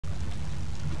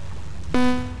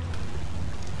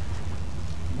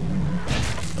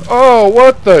Oh,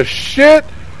 what the shit?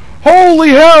 Holy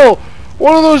hell!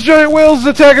 One of those giant whales is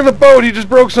attacking the boat. He just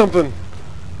broke something.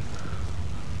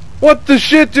 What the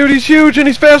shit, dude? He's huge and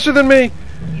he's faster than me.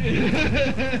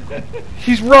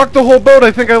 He's rocked the whole boat.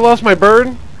 I think I lost my bird.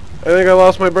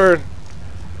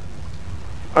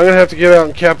 I'm gonna have to get out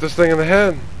and cap this thing in the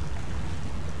head.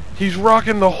 He's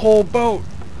rocking the whole boat.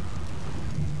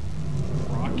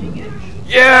 Rocking it?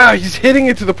 Yeah, he's hitting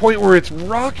it to the point where it's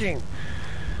rocking.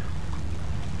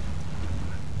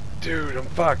 Dude, I'm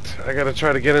fucked. I gotta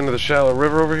try to get into the shallow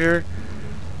river over here.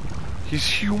 He's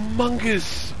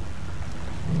humongous.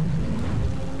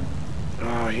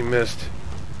 Oh, he missed.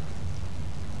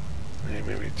 Hey,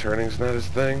 maybe turning's not his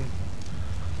thing.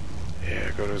 Yeah,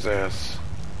 go to his ass.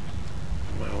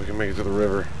 Come on, we can make it to the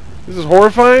river. This is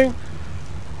horrifying.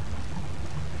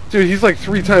 Dude, he's like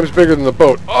 3 times bigger than the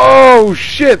boat. Oh,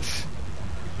 shit!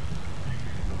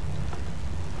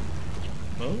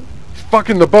 Boat? He's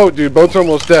fucking the boat, dude. Boat's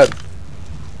almost dead.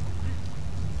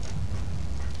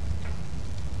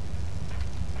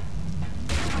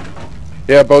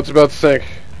 Yeah, boat's about to sink.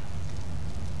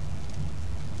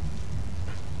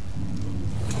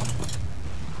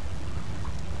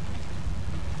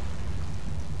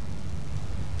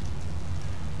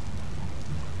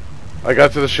 I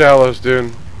got to the shallows,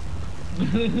 dude.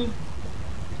 I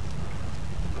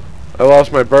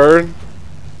lost my bird.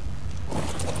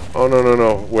 Oh, no, no,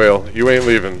 no. Whale, you ain't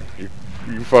leaving.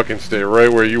 You fucking stay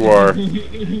right where you are.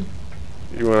 You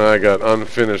and I got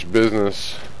unfinished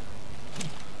business.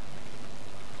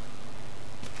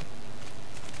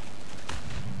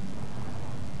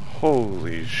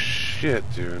 Holy shit,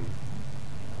 dude.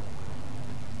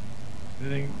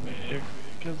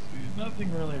 Because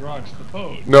nothing really rocks the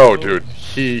boat. No, dude.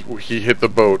 He hit the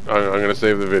boat. I'm gonna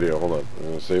save the video. Hold on. I'm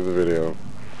gonna save the video.